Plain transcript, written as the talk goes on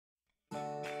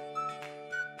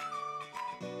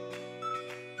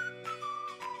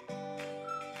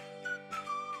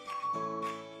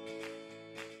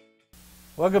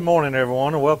Well, good morning,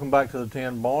 everyone, and welcome back to the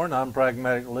Tin Barn. I'm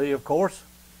Pragmatic Lee, of course.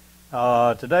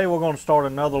 Today we're going to start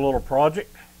another little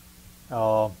project.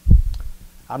 I'm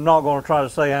not going to try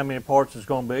to say how many parts it's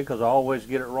going to be because I always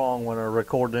get it wrong when I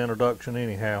record the introduction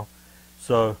anyhow.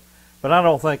 But I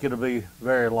don't think it'll be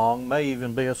very long. May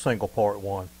even be a single part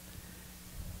one.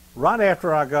 Right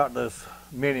after I got this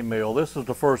mini mill, this is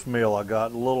the first mill I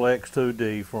got, a little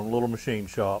X2D from a little machine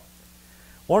shop.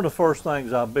 One of the first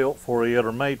things I built for it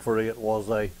or made for it was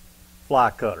a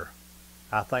fly cutter.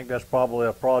 I think that's probably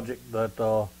a project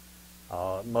that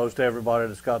most everybody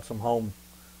that's got some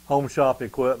home shop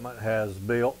equipment has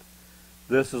built.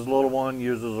 This is a little one,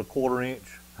 uses a 1/4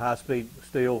 inch high-speed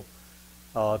steel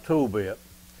tool bit.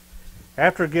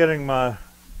 After getting my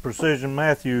Precision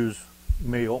Matthews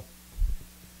mill,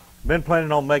 been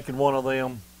planning on making one of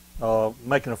them,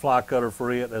 making a fly cutter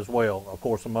for it as well. Of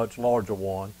course, a much larger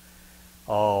one.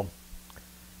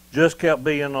 Just kept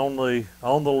being on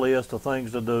the list of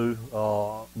things to do,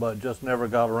 but just never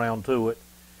got around to it.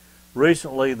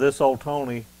 Recently, this old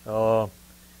Tony on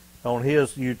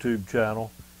his YouTube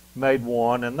channel made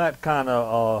one, and that kind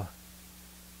of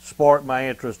sparked my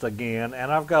interest again. And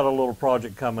I've got a little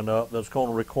project coming up that's going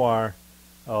to require,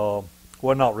 well,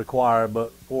 not require,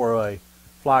 but for a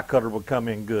fly cutter would come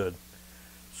in good.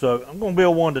 So I'm going to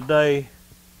build one today.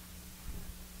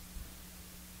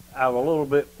 I have a little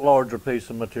bit larger piece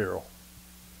of material.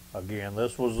 Again,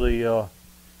 this was the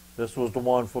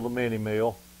one for the mini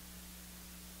mill.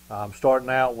 I'm starting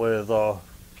out with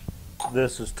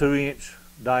this is 2-inch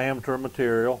diameter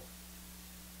material.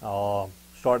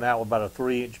 Starting out with about a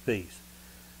 3-inch piece.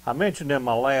 I mentioned in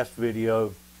my last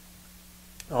video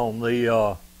on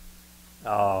the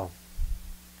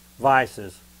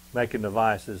vices, making the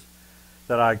vices,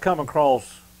 that I'd come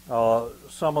across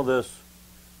some of this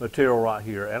material right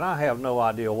here, and I have no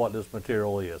idea what this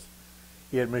material is.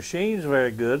 It machines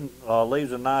very good,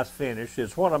 leaves a nice finish.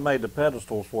 It's what I made the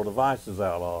pedestals for the vices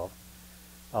out of.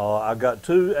 I got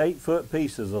 2 8-foot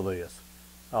pieces of this.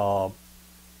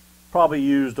 Probably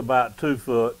used about 2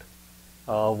 foot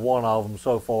of one of them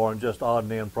so far in just odd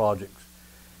and end projects.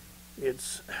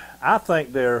 I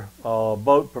think they're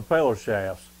boat propeller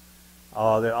shafts.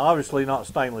 They're obviously not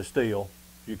stainless steel.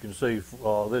 You can see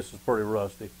this is pretty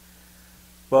rusty.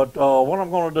 But what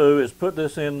I'm going to do is put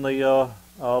this in the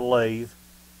lathe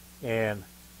and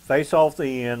face off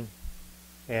the end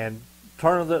and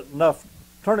turn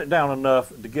it down enough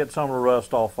to get some of the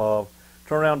rust off of.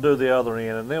 Turn around and do the other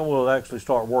end, and then we'll actually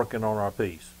start working on our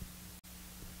piece.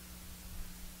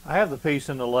 I have the piece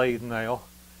in the lathe now,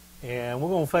 and we're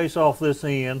going to face off this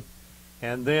end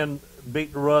and then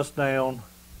beat the rust down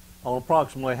on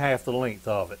approximately half the length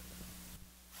of it.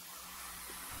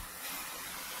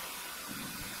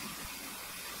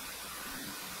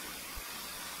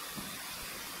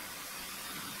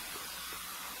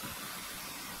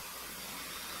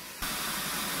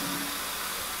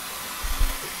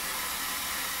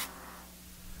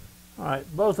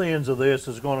 Alright, both ends of this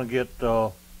is going to get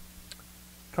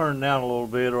turned down a little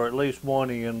bit, or at least one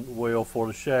end will for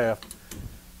the shaft.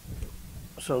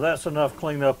 So that's enough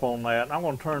cleanup on that. And I'm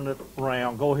going to turn it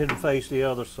around, go ahead and face the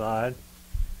other side.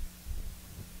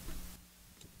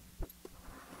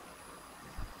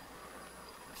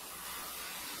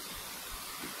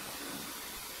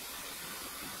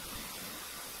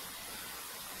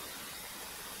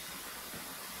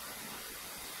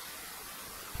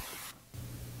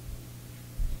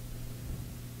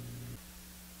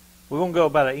 We're going to go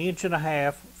about 1.5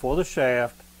 inches for the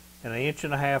shaft and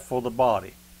 1.5 inches for the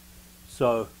body.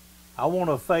 So I want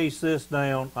to face this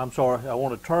down, I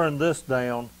want to turn this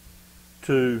down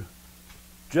to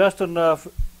just enough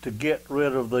to get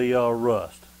rid of the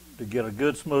rust, to get a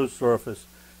good smooth surface.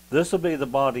 This will be the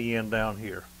body end down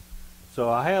here. So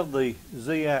I have the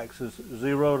Z-axis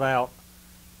zeroed out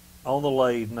on the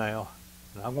lathe now.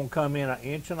 And I'm going to come in 1.5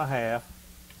 inches.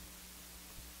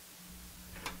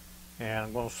 And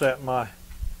I'm going to set my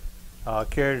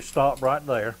carriage stop right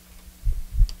there.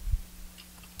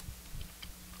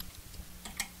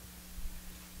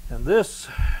 And this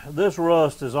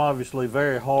rust is obviously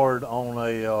very hard on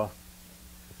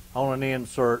an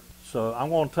insert, so I'm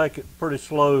going to take it pretty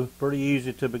slow, pretty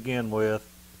easy to begin with,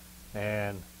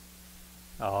 and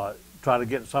try to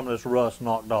get some of this rust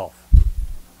knocked off.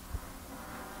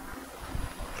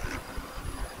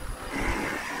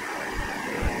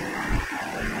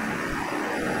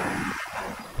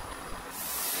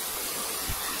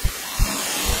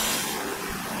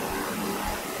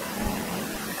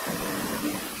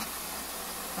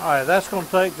 Alright, that's going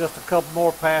to take just a couple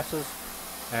more passes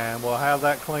and we'll have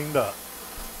that cleaned up.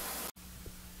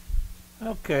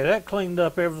 Okay, that cleaned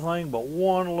up everything but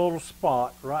one little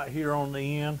spot right here on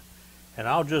the end, and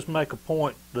I'll just make a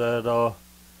point that the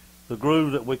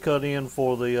groove that we cut in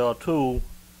for the tool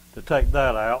to take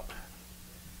that out,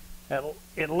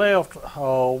 it left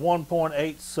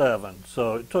 1.87,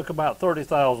 so it took about 30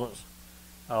 thousandths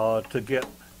to get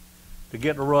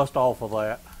the rust off of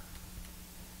that.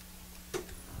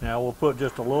 Now we'll put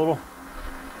just a little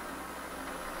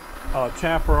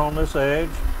chamfer on this edge.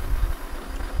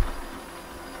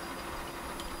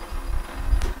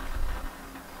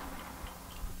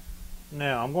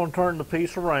 Now I'm going to turn the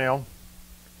piece around.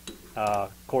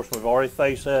 Of course, we've already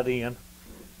faced that in,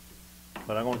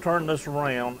 but I'm going to turn this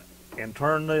around and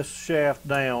turn this shaft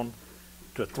down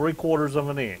to 3/4 of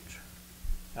an inch.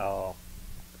 For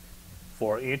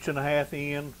 1.5 inches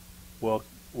in, we'll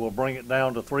bring it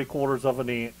down to 3/4 of an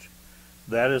inch.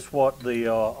 That is what the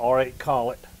R8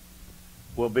 collet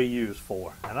will be used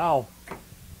for. And I'll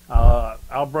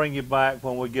bring you back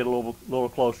when we get a little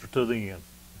closer to the end.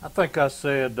 I think I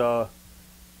said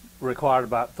required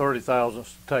about 30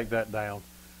 thousandths to take that down.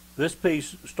 This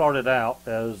piece started out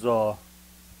as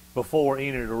before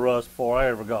any of the rust, before I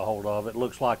ever got hold of it. It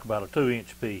looks like about a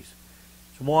 2-inch piece.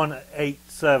 It's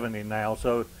 1/870 now,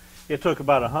 so it took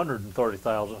about 130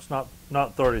 thousandths, not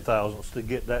 30 thousandths, to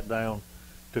get that down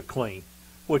to clean,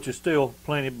 which is still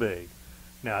plenty big.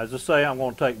 Now, as I say, I'm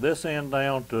going to take this end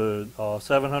down to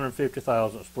 750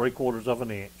 thousandths, 3/4 of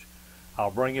an inch. I'll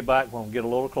bring you back when we get a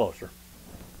little closer.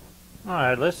 All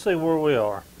right, let's see where we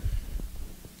are.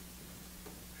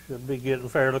 Should be getting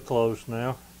fairly close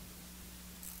now.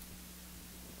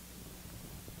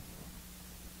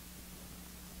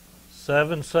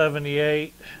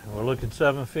 $778. We're looking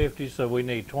 750, so we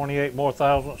need 28 more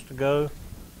thousandths to go.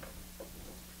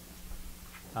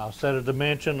 I'll set a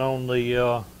dimension on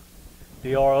the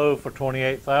DRO for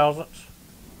 28 thousandths.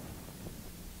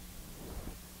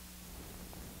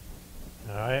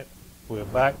 All right, we're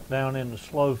back down in the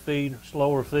slower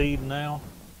feed now.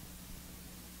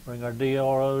 Bring our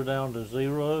DRO down to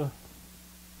 0.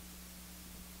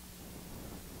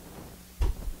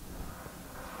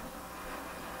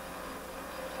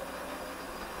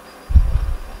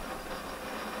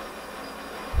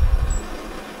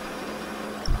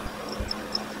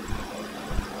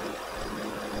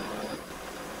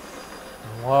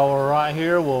 And while we're right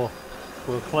here, we'll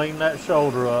clean that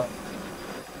shoulder up.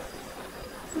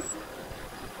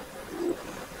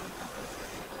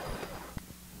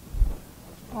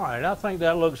 Alright, I think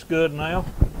that looks good now.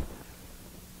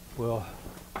 We'll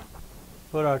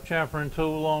put our chamfering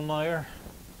tool on there,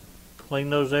 clean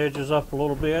those edges up a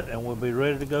little bit, and we'll be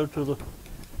ready to go to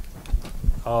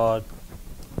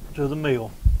the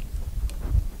mill.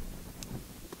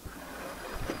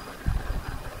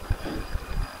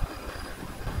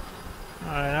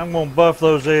 Alright, I'm going to buff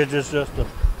those edges just a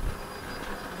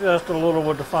little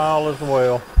with the file as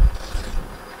well.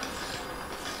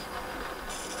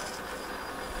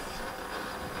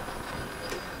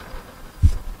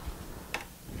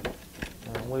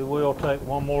 We will take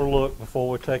one more look before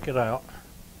we take it out.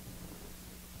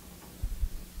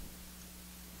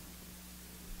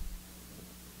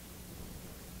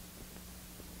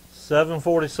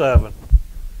 $747.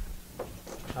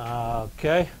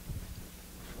 Okay.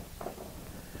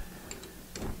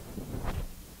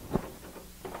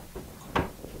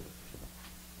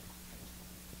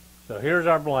 So here's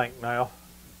our blank now.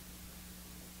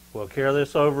 We'll carry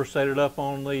this over, set it up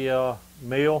on the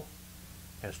mill,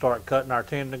 and start cutting our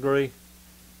 10-degree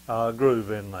groove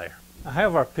in there. I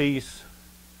have our piece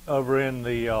over in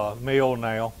the mill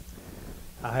now.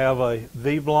 I have a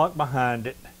V-block behind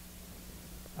it.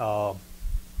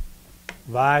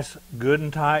 Vise good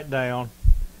and tight down.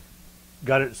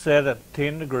 Got it set at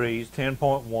 10 degrees,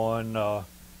 10.1.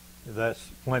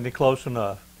 That's plenty close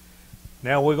enough.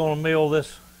 Now we're going to mill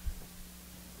this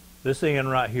end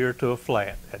right here to a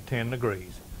flat at 10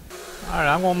 degrees. All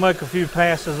right, I'm going to make a few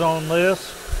passes on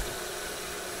this.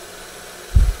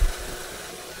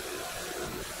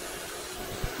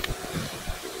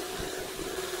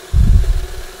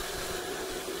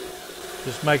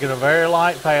 Just making a very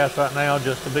light pass right now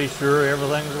just to be sure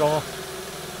everything's going to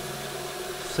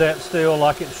set still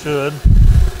like it should.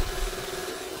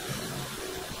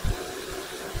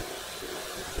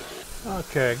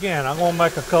 Okay, again, I'm going to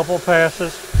make a couple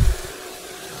passes.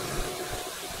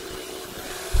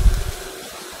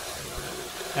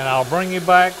 And I'll bring you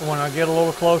back when I get a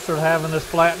little closer to having this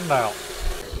flattened out.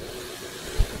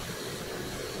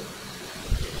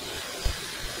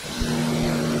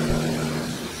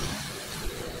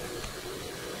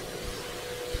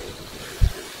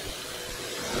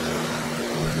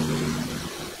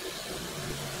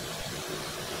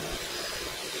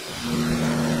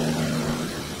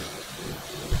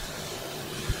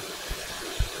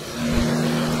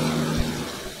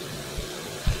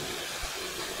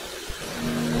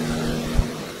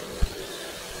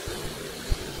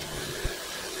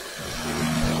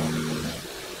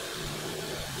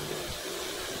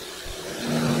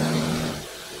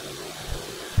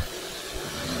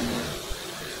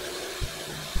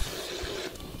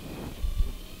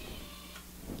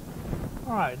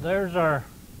 Alright, there's our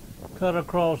cut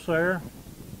across there,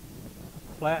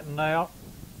 flattened out,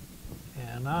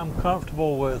 and I'm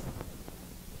comfortable with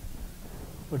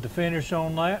the finish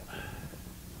on that.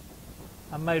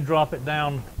 I may drop it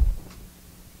down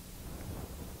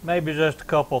maybe just a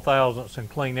couple thousandths and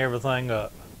clean everything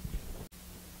up.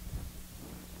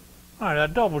 Alright, I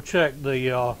double checked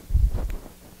the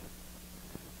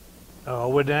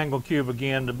with the angle cube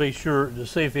again to be sure to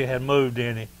see if it had moved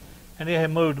any, and it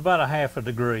had moved about a half a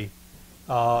degree.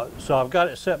 So I've got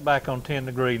it set back on 10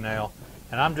 degree now,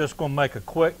 and I'm just going to make a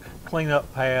quick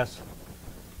cleanup pass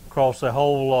across the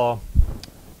whole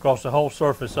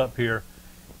surface up here,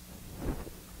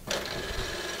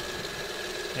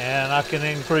 and I can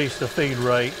increase the feed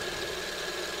rate.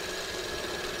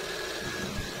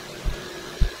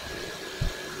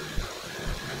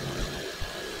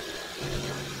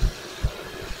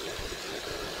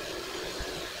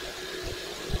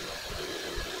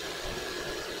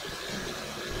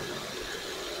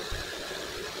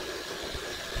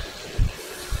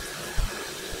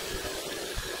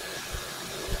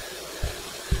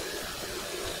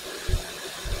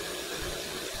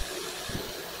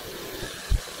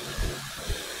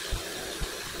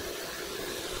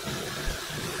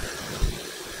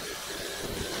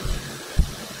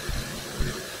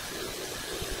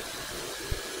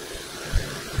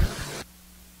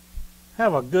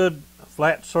 Have a good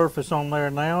flat surface on there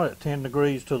now at 10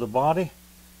 degrees to the body.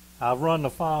 I've run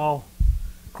the file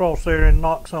across there and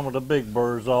knocked some of the big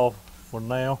burrs off for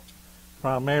now,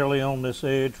 primarily on this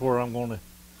edge where I'm going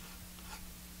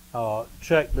to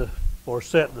check or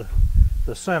set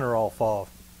the center off of.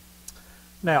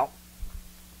 Now,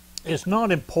 it's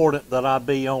not important that I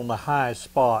be on the highest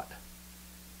spot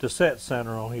to set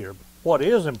center on here. What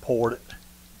is important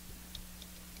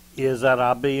is that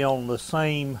I be on the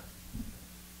same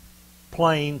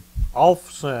plane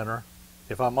off center.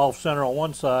 If I'm off center on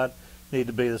one side, need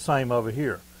to be the same over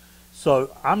here.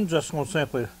 So I'm just going to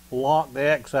simply lock the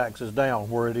x-axis down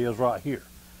where it is right here,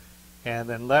 and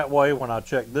then that way when I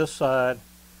check this side,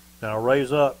 then I'll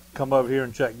raise up, come over here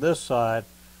and check this side.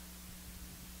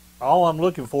 All I'm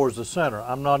looking for is the center.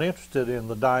 I'm not interested in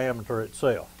the diameter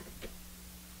itself.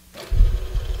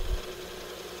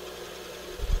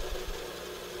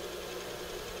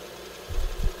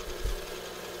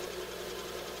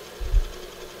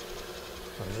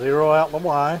 Zero out the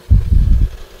Y.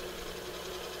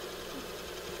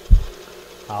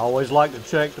 I always like to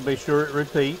check to be sure it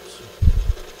repeats.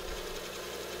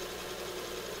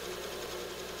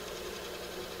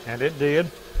 And it did.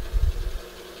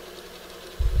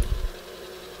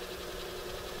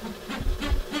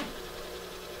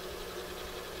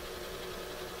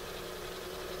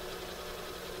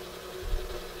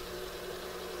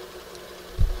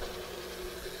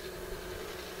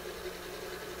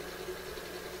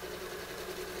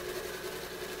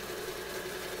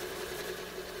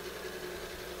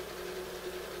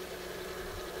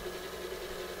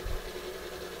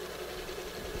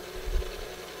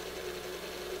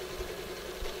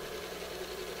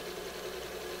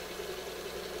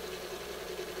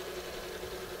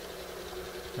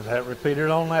 And that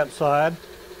repeated on that side.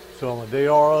 So on the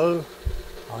DRO,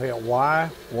 I'll hit Y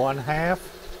 1/2.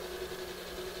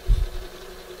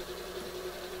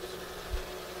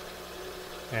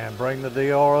 And bring the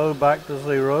DRO back to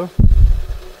 0.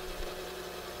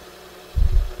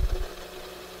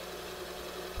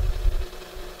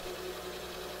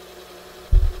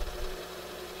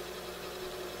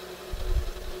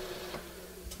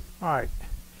 Alright,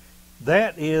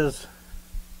 that is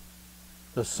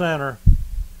the center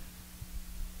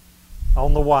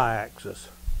on the y-axis.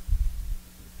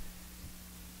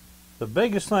 The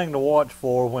biggest thing to watch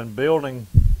for when building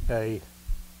a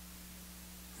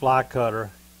fly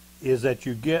cutter is that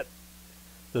you get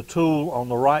the tool on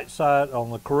the right side,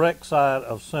 on the correct side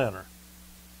of center.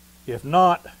 If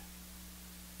not,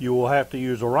 you will have to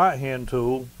use a right hand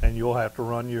tool and you'll have to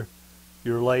run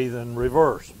your lathe in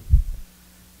reverse.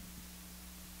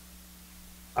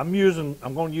 I'm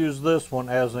going to use this one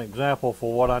as an example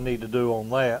for what I need to do on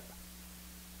that.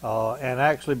 And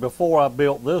actually, before I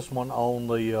built this one on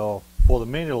the for the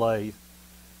mini lathe,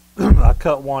 I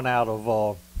cut one out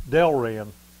of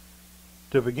Delrin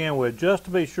to begin with, just to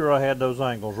be sure I had those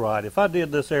angles right. If I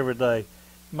did this every day, it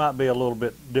might be a little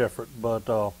bit different.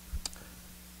 But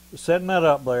setting that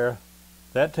up there,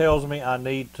 that tells me I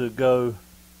need to go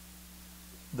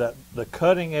that the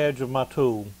cutting edge of my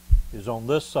tool is on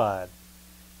this side.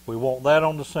 We want that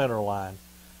on the center line.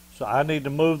 So I need to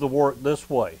move the work this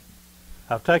way.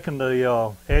 I've taken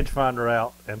the edge finder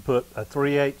out and put a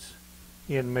 3/8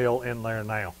 end mill in there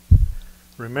now.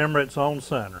 Remember, it's on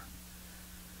center.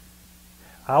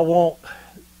 I want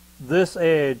this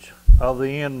edge of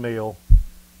the end mill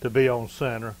to be on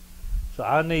center. So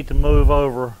I need to move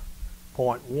over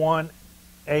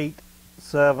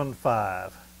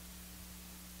 0.1875.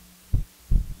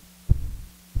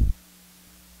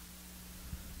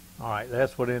 Alright,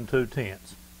 that's within 2/10.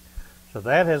 So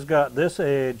that has got this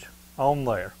edge on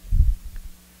there.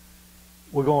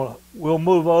 We'll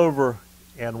move over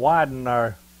and widen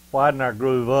our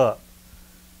groove up.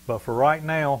 But for right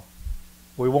now,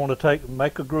 we want to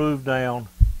make a groove down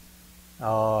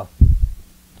 1/2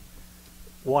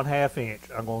 inch.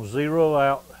 I'm going to zero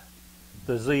out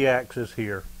the Z-axis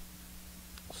here.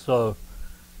 So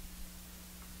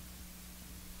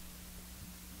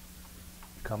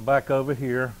come back over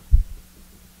here.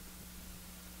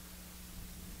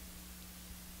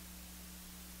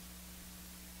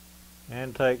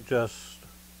 And take just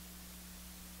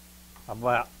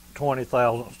about 20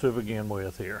 thousandths to begin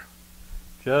with here.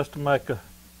 Just to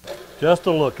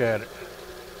look at it.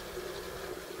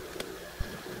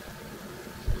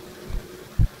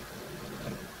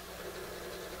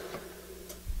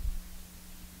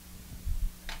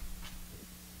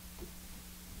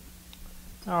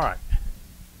 All right.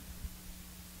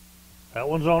 That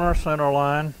one's on our center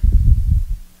line.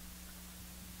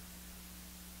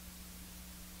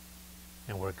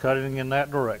 And we're cutting in that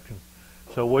direction.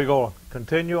 So we're going to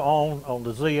continue on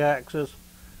the Z-axis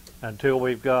until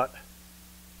we've got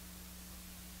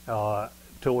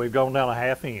till we've gone down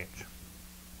 1/2 inch.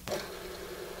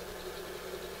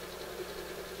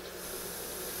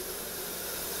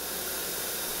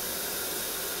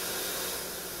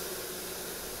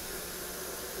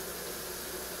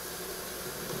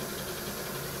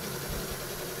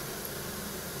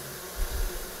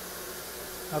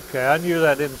 Okay, I knew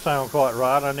that didn't sound quite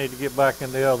right. I need to get back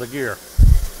in the other gear.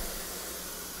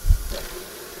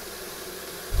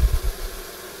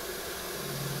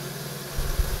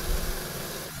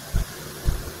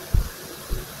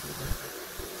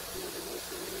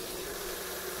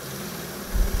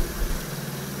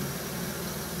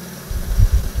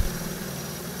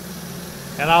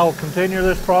 And I will continue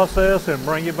this process and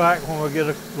bring you back when we get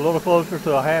a little closer to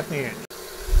 1/2 inch.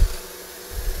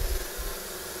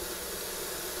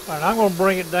 And I'm going to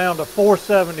bring it down to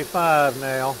 475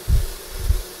 now.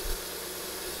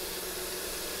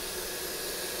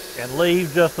 And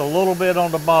leave just a little bit on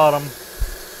the bottom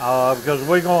because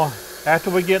we're going,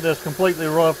 after we get this completely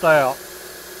roughed out,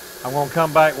 I'm going to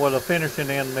come back with a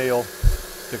finishing end mill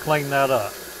to clean that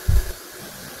up.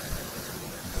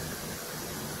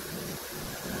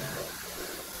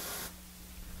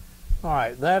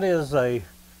 Alright, that is a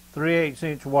 3/8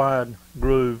 inch wide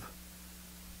groove,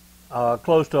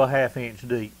 close to 1/2 inch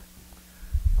deep.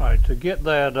 Alright, to get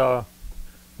that the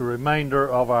remainder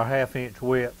of our 1/2 inch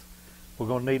width, we're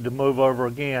going to need to move over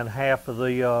again half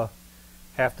the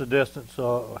distance,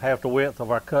 half the width of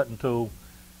our cutting tool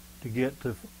to get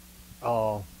to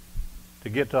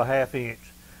 1/2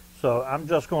 inch. So I'm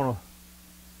just going to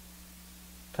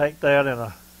take that in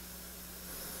a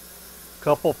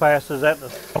couple passes at the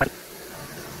point.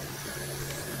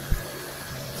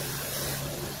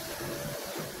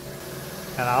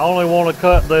 And I only want to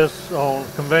cut this on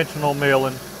conventional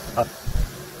milling.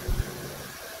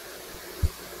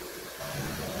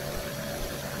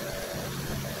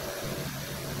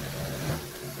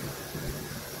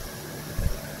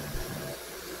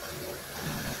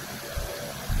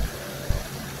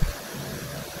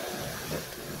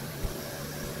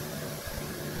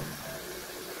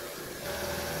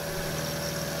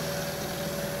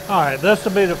 Alright, this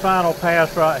will be the final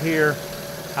pass right here.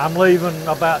 I'm leaving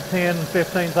about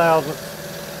 10-15 thousandths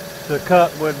to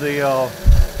cut with the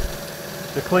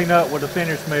to clean up with the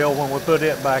finish mill when we put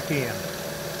it back in.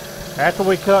 After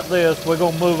we cut this, we're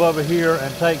going to move over here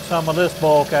and take some of this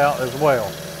bulk out as well.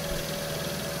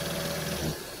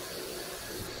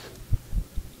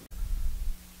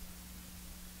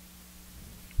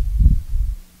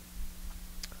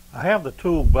 I have the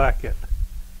tool back at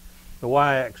the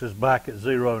y-axis back at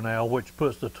 0 now, which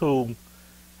puts the tool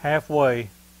halfway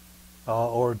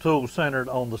or tool centered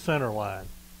on the center line.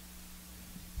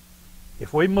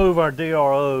 If we move our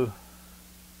DRO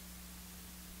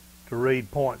to read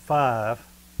 0.5,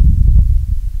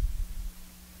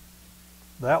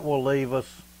 that will leave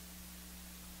us,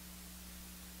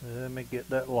 let me get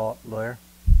that locked there.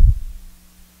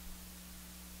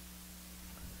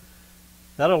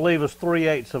 That'll leave us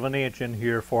 3/8 of an inch in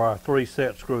here for our 3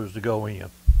 set screws to go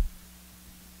in.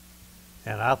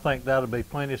 And I think that'll be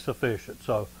plenty sufficient.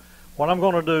 So what I'm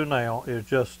going to do now is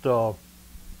just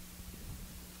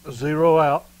zero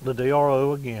out the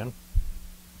DRO again.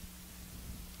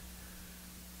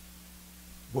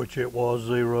 which it was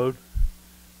zeroed.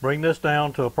 Bring this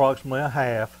down to approximately a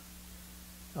half,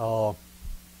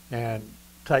 and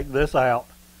take this out.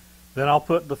 Then I'll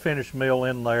put the finish mill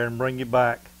in there and bring you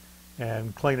back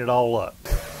and clean it all up.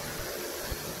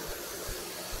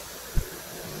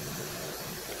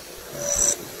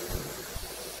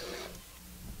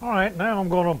 Alright, now I'm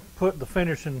going to put the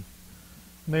finishing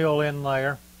mill in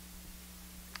there,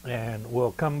 and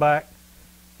we'll come back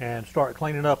and start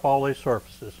cleaning up all these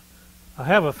surfaces. I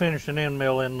have a finishing end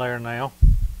mill in there now,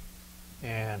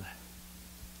 and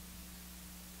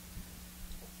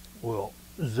we'll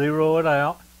zero it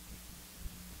out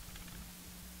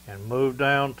and move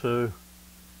down to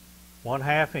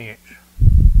 1/2 inch.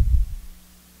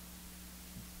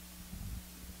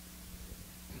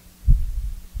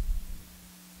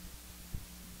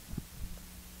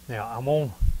 Now I'm going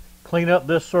to clean up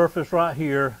this surface right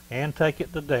here and take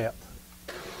it to depth.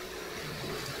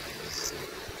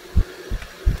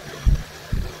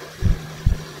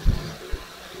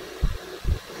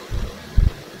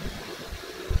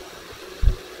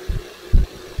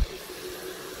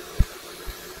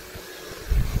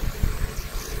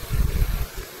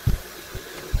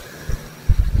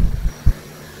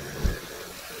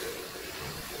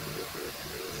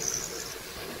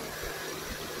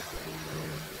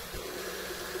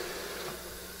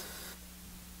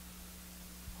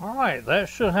 Alright, that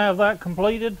should have that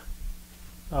completed.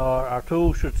 Our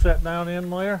tool should set down in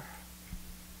there,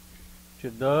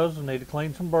 which it does. I need to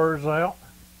clean some burrs out.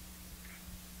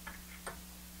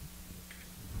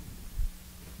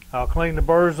 I'll clean the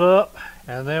burrs up,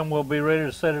 and then we'll be ready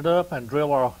to set it up and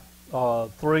drill our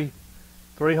three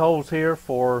holes here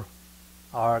for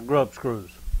our grub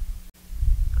screws.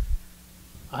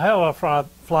 I have a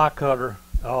fly cutter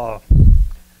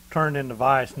turned into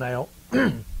vise now.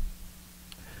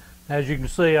 As you can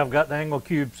see, I've got the angle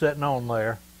cube sitting on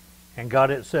there and got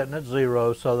it setting at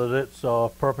 0 so that it's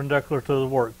perpendicular to the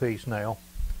workpiece now.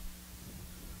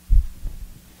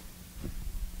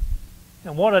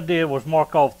 And what I did was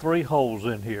mark off 3 holes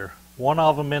in here, one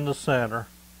of them in the center,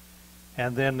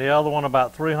 and then the other one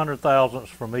about 300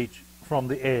 thousandths from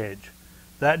the edge.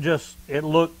 That just, it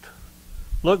looked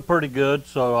pretty good,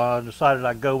 so I decided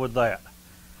I'd go with that.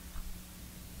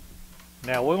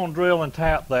 Now we're going to drill and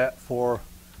tap that for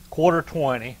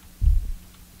 1/4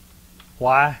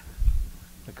 Why?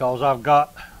 Because I've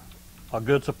got a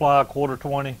good supply of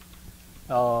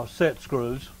 1/4 set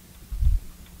screws.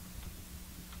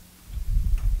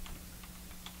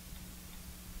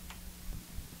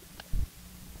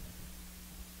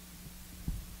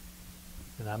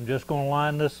 And I'm just going to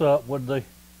line this up with the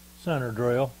center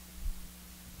drill.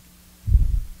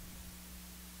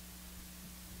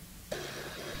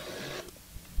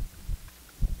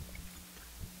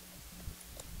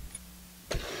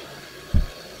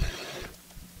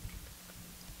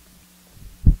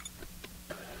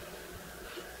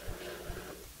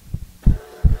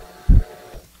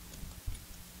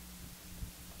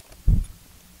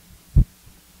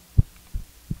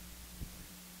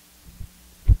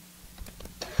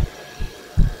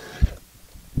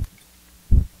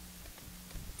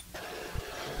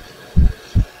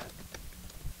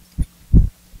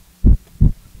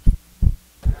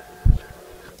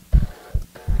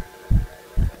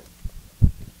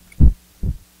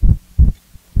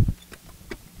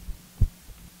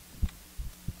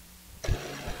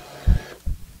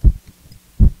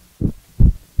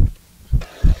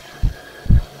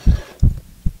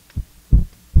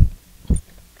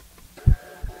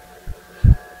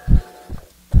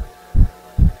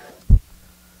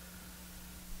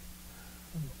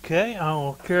 Okay,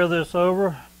 I'll carry this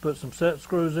over, put some set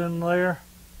screws in there,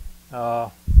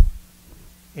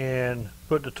 and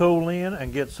put the tool in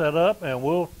and get set up, and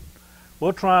we'll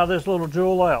try this little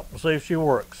jewel out and see if she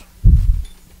works.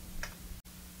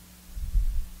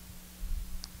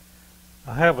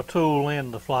 I have a tool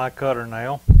in the fly cutter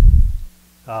now,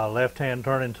 left-hand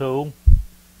turning tool.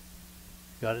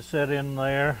 Got it set in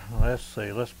there. Let's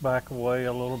see, let's back away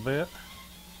a little bit.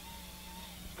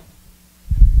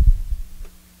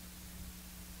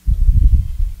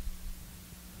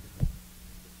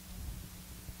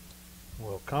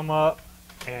 We'll come up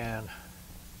and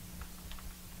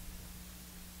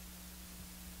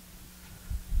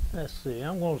let's see,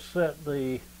 I'm going to set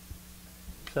it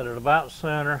about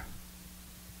center,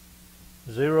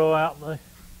 zero out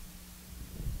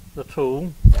the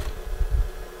tool.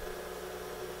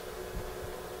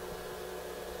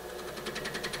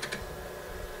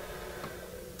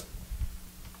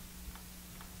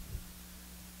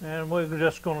 And we're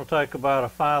just going to take about a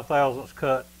 5/1000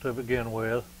 cut to begin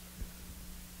with,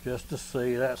 just to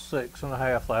see. That's 6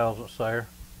 1/2 thousandths there.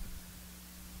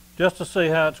 just to see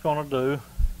how it's going to do.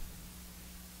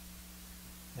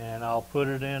 And I'll put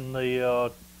it in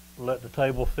the, let the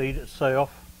table feed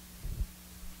itself.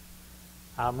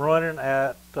 I'm running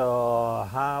at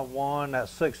high 1 at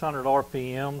 600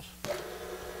 RPMs.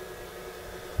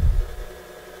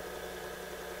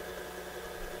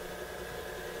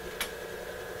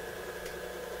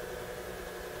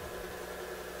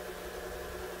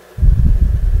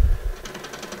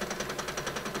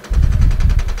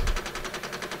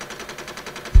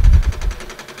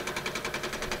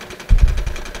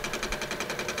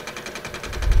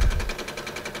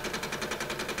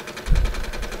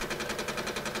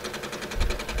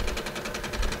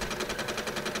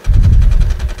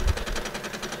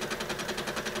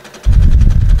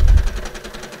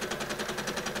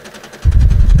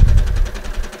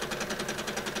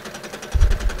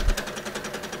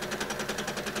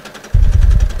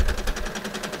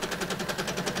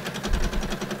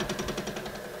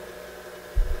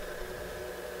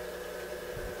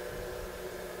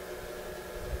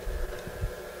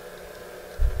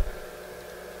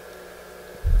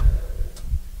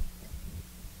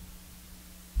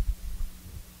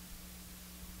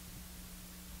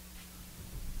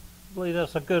 I believe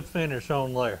that's a good finish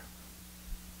on there.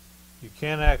 You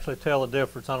can actually tell the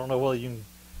difference. I don't know whether you can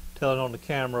tell it on the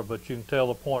camera, but you can tell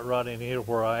the point right in here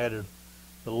where I added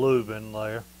the lube in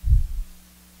there.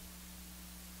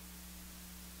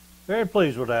 Very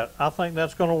pleased with that. I think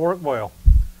that's going to work well.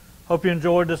 Hope you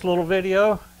enjoyed this little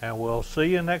video, and we'll see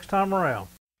you next time around.